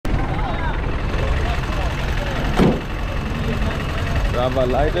I've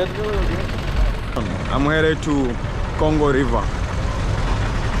alighted. I'm headed to Congo River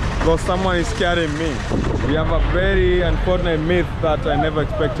because someone is carrying me. We have a very unfortunate myth that I never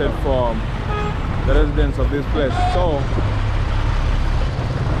expected from the residents of this place. So,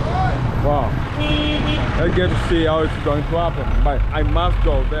 wow, let's get to see how it's going to happen. But I must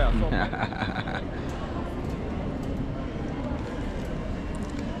go there. So.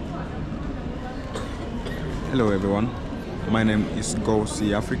 Hello everyone, my name is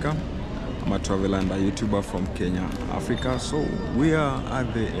GoSeeAfrica. I'm a traveler and a YouTuber from Kenya, Africa. So we are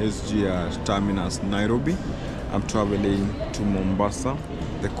at the SGR terminus Nairobi. I'm traveling to Mombasa,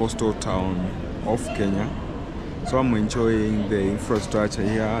 the coastal town of Kenya. So I'm enjoying the infrastructure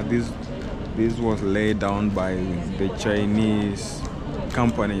here. This was laid down by the Chinese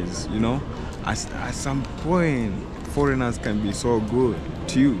companies, you know. At some point, foreigners can be so good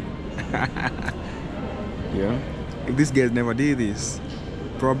to you. Yeah, if these guys never did this,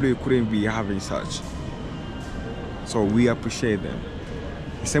 probably couldn't be having such. So we appreciate them.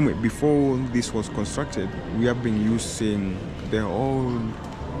 The same way, before this was constructed, we have been using the old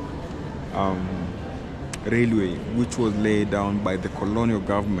railway, which was laid down by the colonial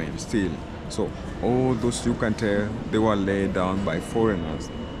government still. So all those, you can tell, they were laid down by foreigners.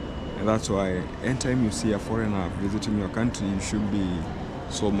 And that's why anytime you see a foreigner visiting your country, you should be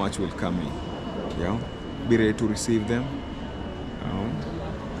so much welcoming. Yeah. Be ready to receive them.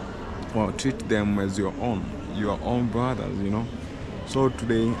 Well, treat them as your own brothers, you know. So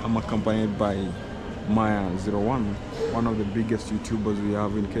today I'm accompanied by Maya01, one of the biggest YouTubers we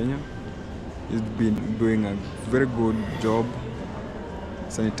have in Kenya. He's been doing a very good job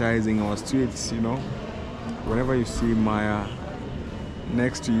sanitizing our streets, you know. Whenever you see Maya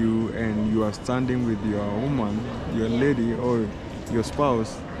next to you and you are standing with your woman, your lady or your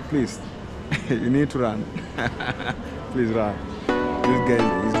spouse, please, you need to run. Please run. This guy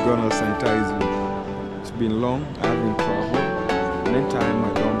is gonna sanitize you. It's been long, I haven't traveled. Anytime I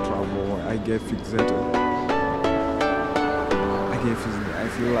don't travel, I get fixated. I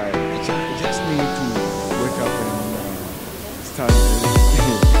feel like I just need to wake up and start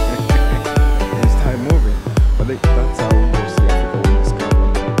and start moving. But that's how GoSeeAfrica will discover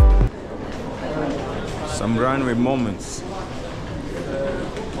some runway moments.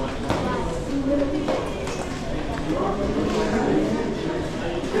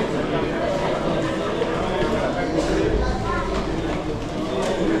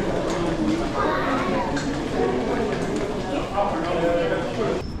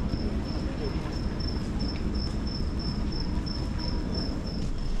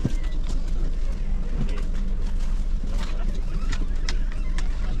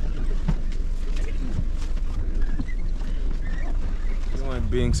 Human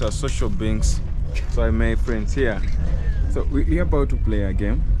beings are social beings, so I made friends here. So we're about to play a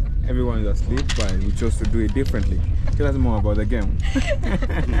game. Everyone is asleep, but we chose to do it differently. Tell us more about the game.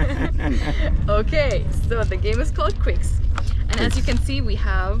 Okay, so the game is called Quicks. And as you can see, we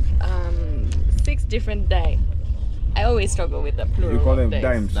have 6 different die. I always struggle with the plural. You call them dice.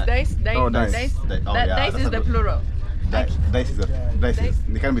 dimes. Dice, dice, Oh, no, dice. dice. Oh, yeah, Dice is the plural. Dices.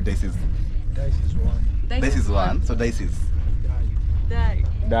 They can be dices. Dice is one, so dices. Die.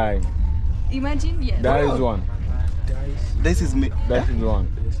 Die. Imagine, yes. Die is one. Dice is me. That is one.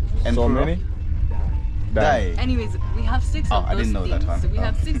 And so plural? many? Die. Anyways, we have 6 of those I didn't know things. that one. We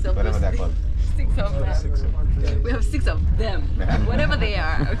have 6 of Whatever those they're things. called. 6 of them. We have 6 of them. Whatever they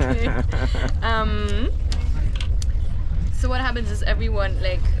are, okay? So what happens is everyone,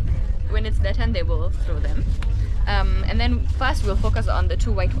 like, when it's their turn, they will throw them. And then first we'll focus on the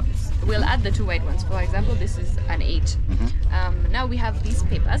 2 white ones. We'll add the 2 white ones. For example, this is an 8. Now we have these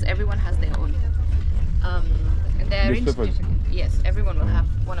papers. Everyone has their own. And they're arranged differently. Yes, everyone will have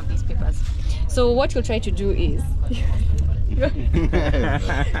one of these papers. So what you'll try to do is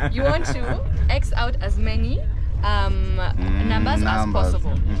you want to X out as many numbers as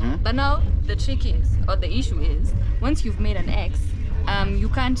possible. But now the trick is, or the issue is, once you've made an X, you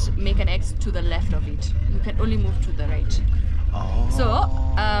can't make an X to the left of it. You can only move to the right. Oh. So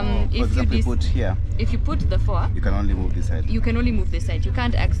if you put the 4, you can only move this side. You can only move this side. You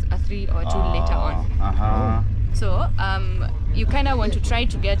can't X a 3 or 2 later on. So you kind of want to try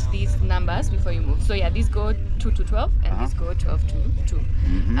to get these numbers before you move. So yeah, these go 2 to 12 and these go 12 to 2.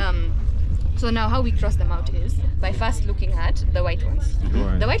 So now how we cross them out is by first looking at the white ones.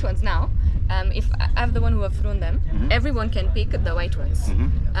 The white ones now, if I'm the one who have thrown them, everyone can pick the white ones.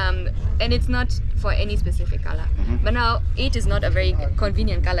 And it's not for any specific color. But now 8 is not a very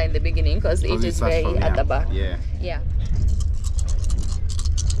convenient color in the beginning because 8 is very at the back. Yeah.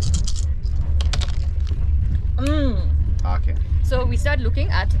 Okay. So we start looking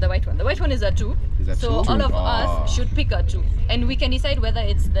at the white one. The white one is a 2. So all of us should pick a 2, and we can decide whether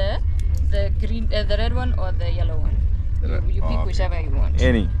it's the green, the red one or the yellow one. You pick whichever you want.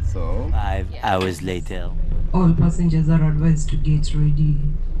 Any. So 5 hours later. All passengers are advised to get ready.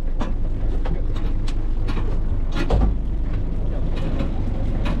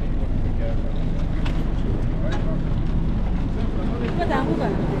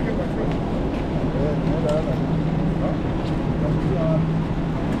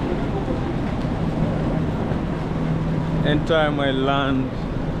 Anytime I land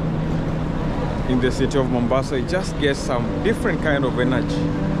in the city of Mombasa, it just gets some different kind of energy,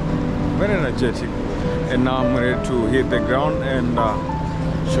 very energetic. And now I'm ready to hit the ground and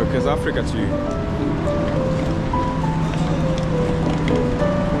showcase Africa to you.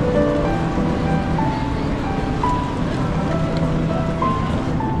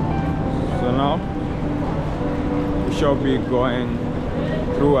 So now we shall be going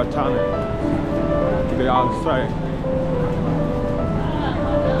through a tunnel to the outside.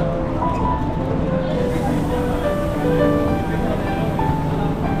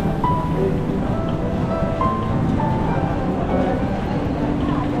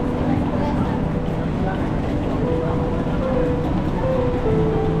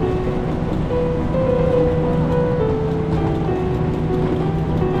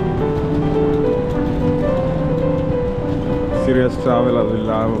 Serious travelers will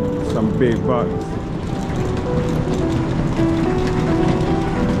have some big bags.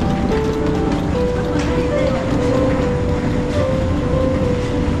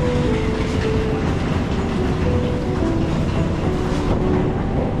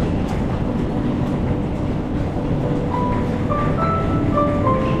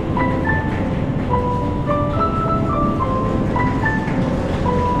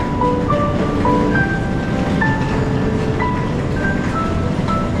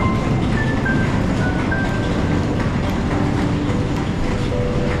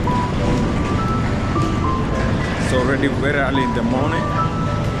 Already very early in the morning,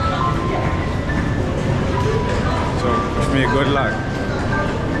 so wish me good luck.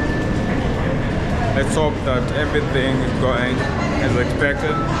 Let's hope that everything is going as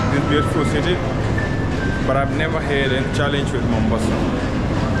expected in this beautiful city, but I've never had any challenge with Mombasa.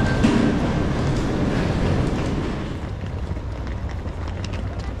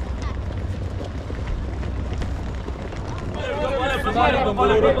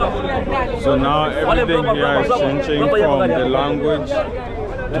 So now everything here is changing from the language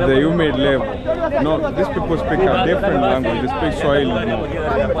to the humid level. No, these people speak a different language. They speak Swahili more.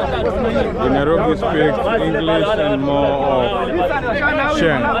 In Nairobi speak English and more of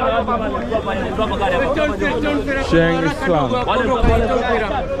Sheng. Sheng is slang.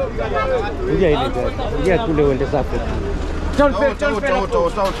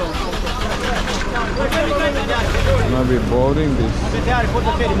 I'll be boarding this.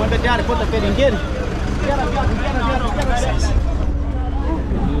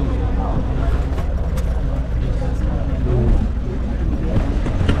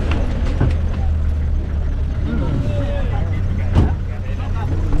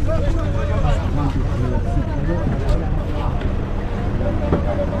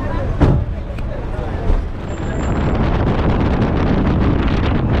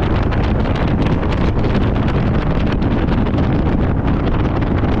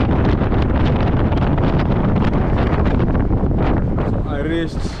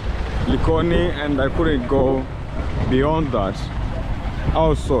 And I couldn't go beyond that. I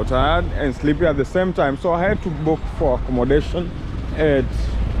was so tired and sleepy at the same time, so I had to book for accommodation at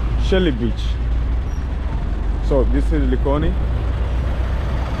Shelly Beach. So this is Likoni.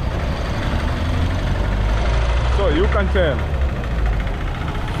 So you can tell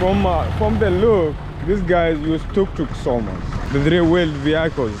from the look, these guys use tuk-tuk so much. The 3-wheeled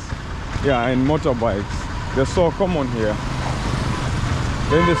vehicles, yeah, and motorbikes. They're so common here.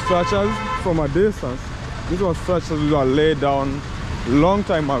 Then the structures from a distance, these were structures that were laid down long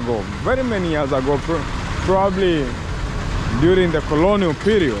time ago, very many years ago, probably during the colonial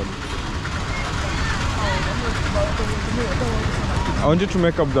period. I want you to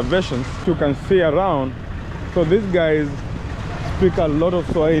make observations you can see around. So these guys speak a lot of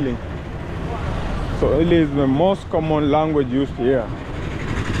Swahili. Swahili is the most common language used here.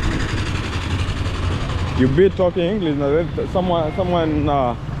 You be talking English, now someone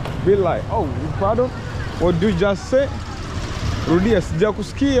be like, oh, pardon, what did you just say? Rudia, sija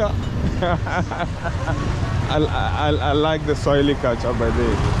kusikia. I like the Swahili culture by the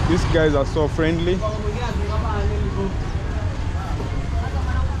way. These guys are so friendly.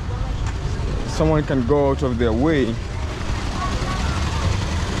 Someone can go out of their way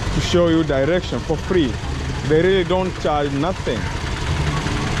to show you direction for free. They really don't charge nothing.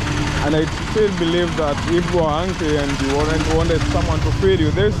 And I still believe that if you are hungry and you wanted someone to feed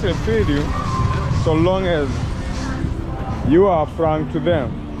you, they still feed you, so long as you are frank to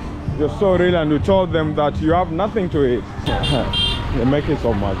them. You're so real and you told them that you have nothing to eat. They're making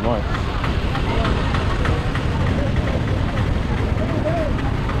so much noise.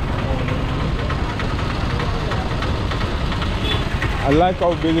 I like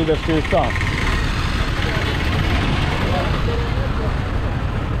how busy the streets are.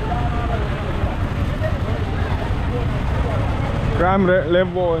 Crime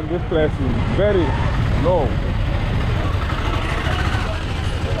level in this place is very low.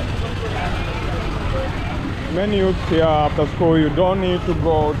 Many youths here after school, you don't need to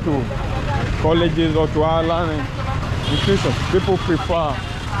go to colleges or to higher learning institutions. People prefer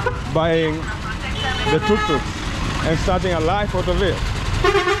buying the tuk-tuk and starting a life out of it.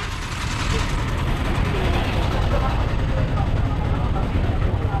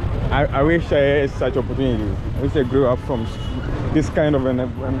 I wish I had such opportunities. I wish I grew up from this kind of an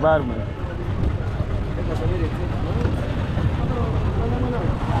environment.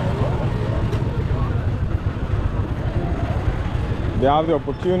 They have the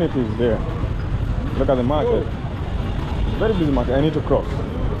opportunities there. Look at the market. Very busy market. I need to cross.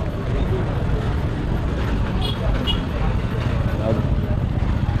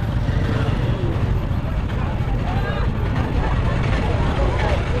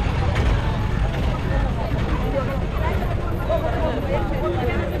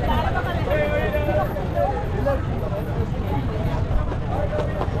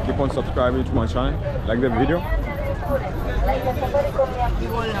 Keep on subscribing to my channel. Like the video.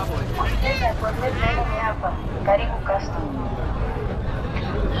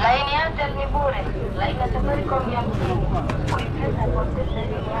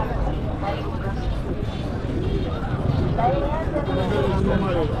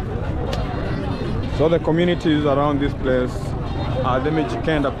 So the communities around this place are the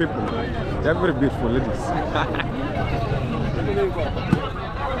Mijikenda people. They're very beautiful ladies.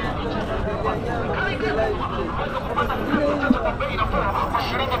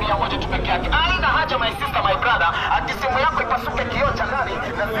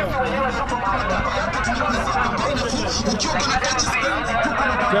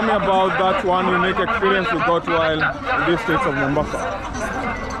 Tell me about that one unique experience you got while in these streets of Mombasa.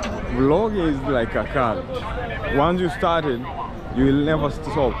 Vlogging is like a cult. Once you started, you will never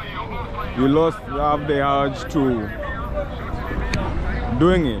stop. You have the urge to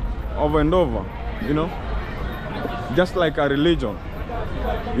doing it over and over, you know, just like a religion.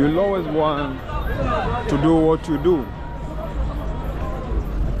 You'll always want to do what you do.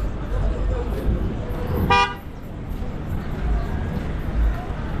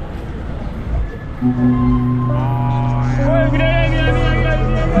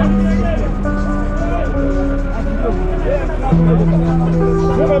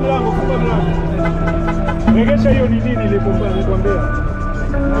 Regesha hiyo ni nini nilikwambia?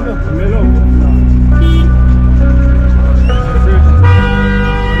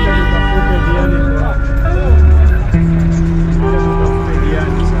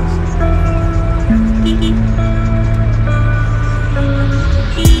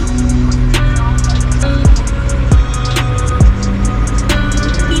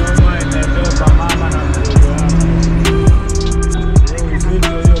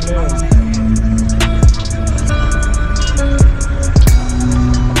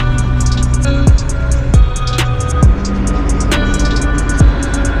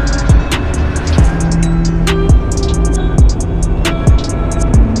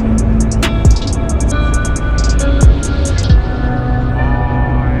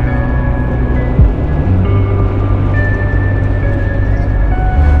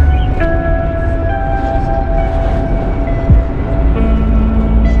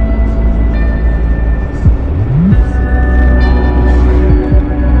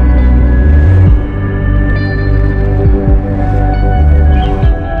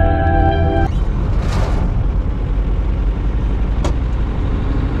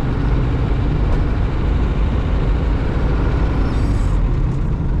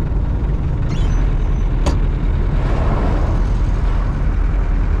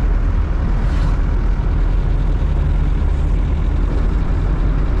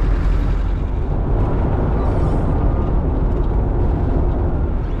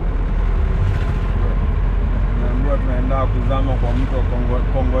 Kuzama kwa mto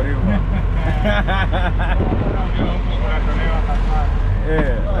Kongo River.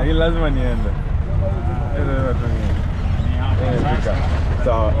 Lakini lazima niende.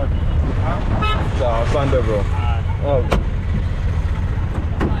 Sawa, asante bro. Oh.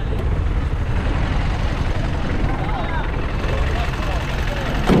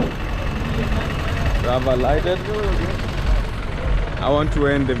 Have lighted. I want to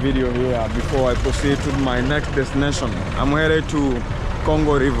end the video here before I proceed to my next destination. I'm headed to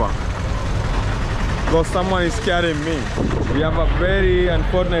Congo River because someone is carrying me. We have a very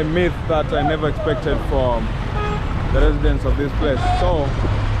unfortunate myth that I never expected from the residents of this place. So,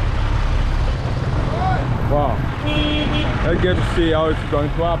 wow, let's get to see how it's going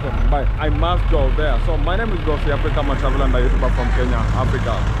to happen. But I must go there. So my name is GoSeeAfrica. I'm a traveler and a YouTuber from Kenya,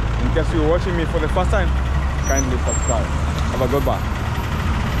 Africa. In case you're watching me for the first time, kindly subscribe. Have a good one.